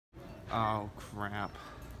Oh crap.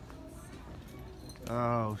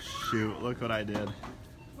 Oh shoot, look what I did.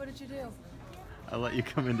 What did you do? I let you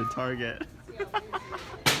come into Target.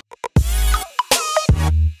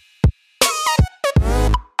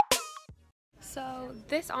 So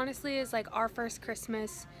this honestly is like our first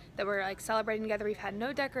Christmas that we're like celebrating together. We've had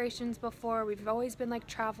no decorations before. We've always been like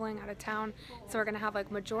traveling out of town. So we're gonna have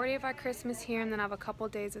like majority of our Christmas here and then have a couple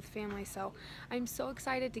days with family. So I'm so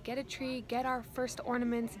excited to get a tree, get our first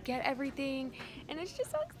ornaments, get everything. And it's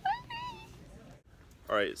just so exciting.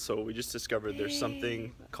 All right, so we just discovered there's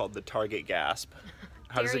something called the Target gasp.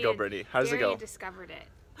 How does it go, Darian, Brittany? How does it go? Darian discovered it.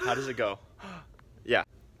 How does it go? Yeah.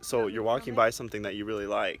 So you're walking by something that you really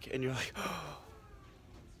like and you're like,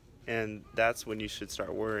 and that's when you should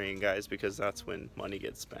start worrying, guys, because that's when money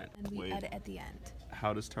gets spent. And we edit at the end.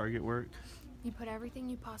 How does Target work? You put everything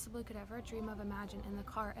you possibly could ever dream of, imagine in the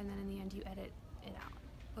cart, and then in the end you edit it out,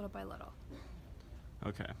 little by little.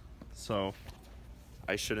 Okay, so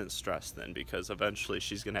I shouldn't stress then, because eventually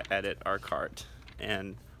she's gonna edit our cart,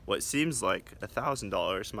 and what seems like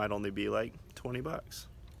 $1,000 might only be like 20 bucks.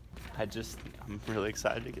 I'm really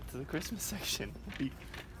excited to get to the Christmas section.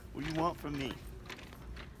 What do you want from me?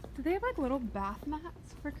 Do they have like little bath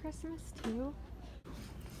mats for Christmas too?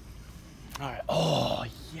 Alright, oh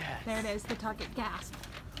yes! There it is, the Target gasp.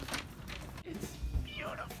 It's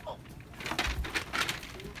beautiful.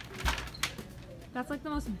 That's like the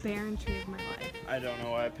most barren tree of my life. I don't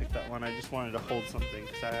know why I picked that one. I just wanted to hold something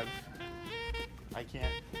because I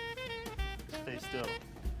can't stay still.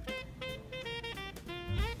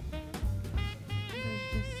 There's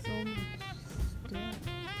just so much stuff.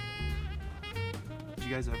 Did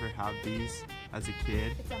you guys ever have these as a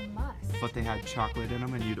kid? It's a must. But they had chocolate in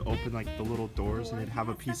them, and you'd open like the little doors and it'd have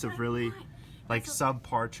a piece of really like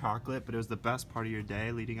subpar chocolate, but it was the best part of your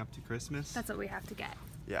day leading up to Christmas. That's what we have to get.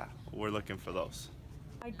 Yeah, we're looking for those.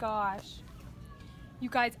 My gosh. You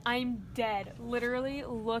guys, I'm dead. Literally,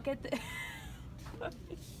 look at the...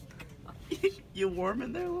 You warm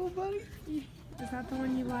in there, little buddy? Is that the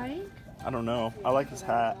one you like? I don't know. I like his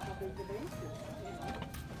hat.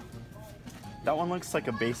 That one looks like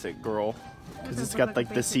a basic girl. Because it's got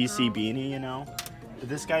like the CC beanie, you know? But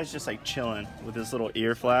this guy's just like chilling with his little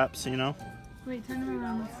ear flaps, you know? Wait, turn him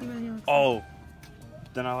around. Let's see what he looks like. Oh!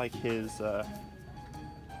 Then I like his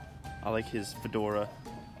fedora.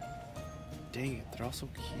 Dang it, they're all so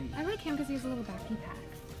cute. I like him because he has a little backpack.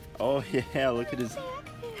 Oh yeah, look at his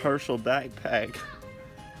Herschel backpack.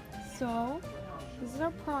 So, this is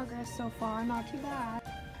our progress so far, not too bad.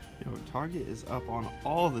 Yo, Target is up on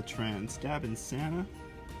all the trends. Dabbing Santa?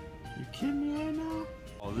 You kidding me right now?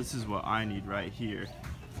 Oh, this is what I need right here.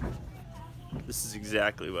 This is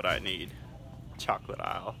exactly what I need. Chocolate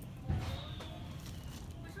aisle.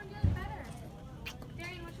 Which one do you like better?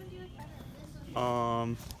 Darian, which one do you like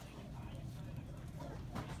better?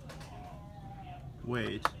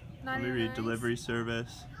 Wait. Let me read delivery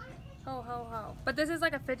service. Ho, ho, ho. But this is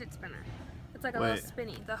like a fidget spinner. It's like a little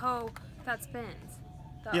spinny. The ho that spins.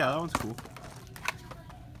 Yeah, that one's cool.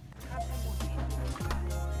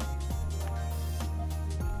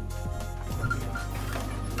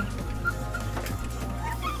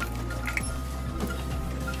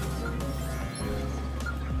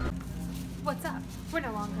 What's up? We're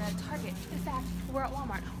no longer at Target. In fact, we're at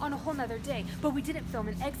Walmart on a whole nother day, but we didn't film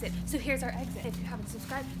an exit, so here's our exit. If you haven't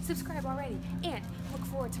subscribed, subscribe already, and look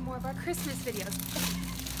forward to more of our Christmas videos.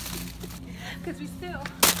 Because we still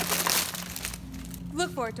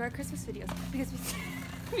look forward to our Christmas videos, because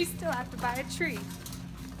we still have to buy a tree.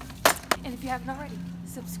 And if you haven't already,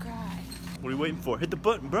 subscribe. What are you waiting for? Hit the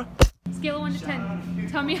button, bro. Scale of 1 to 10.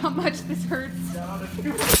 Tell me how much this hurts.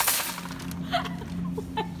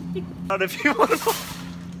 Not if you want to.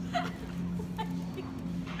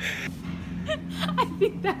 I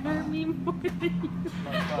think that hurt me more than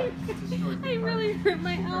you. I really hurt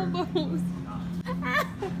my elbows.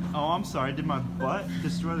 Oh, I'm sorry. Did my butt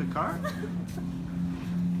destroy the car?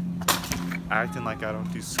 Acting like I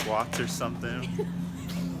don't do squats or something.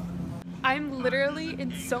 I'm literally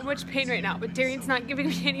in so much pain right now, but Darian's not giving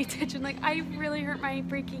me any attention. Like, I really hurt my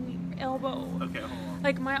freaking elbow. Okay, hold on.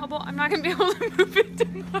 Like, my elbow, I'm not gonna be able to move it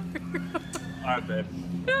tomorrow. Alright, babe.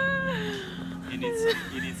 You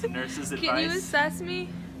need some nurse's advice. Can you assess me?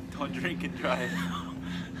 Don't drink and drive.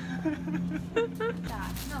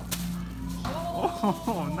 Dad, no.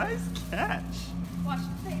 Oh, nice catch. Watch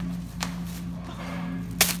your face.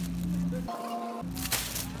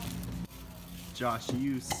 Josh,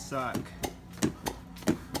 you suck.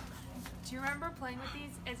 Do you remember playing with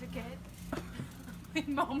these as a kid? My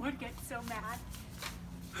mom would get so mad.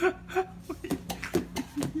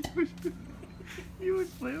 You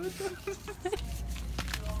would play with them?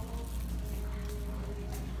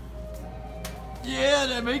 Yeah,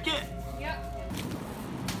 did I make it? Yep.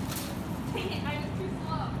 Dang it, I was too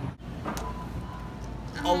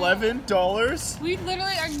slow. $11 We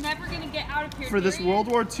literally are never gonna get out of here. for this Darian. World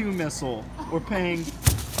War II missile. We're paying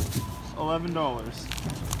 $11.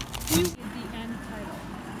 Who is the end title?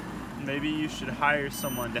 Maybe you should hire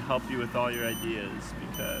someone to help you with all your ideas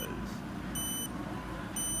because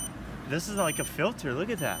this is like a filter. Look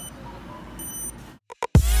at that.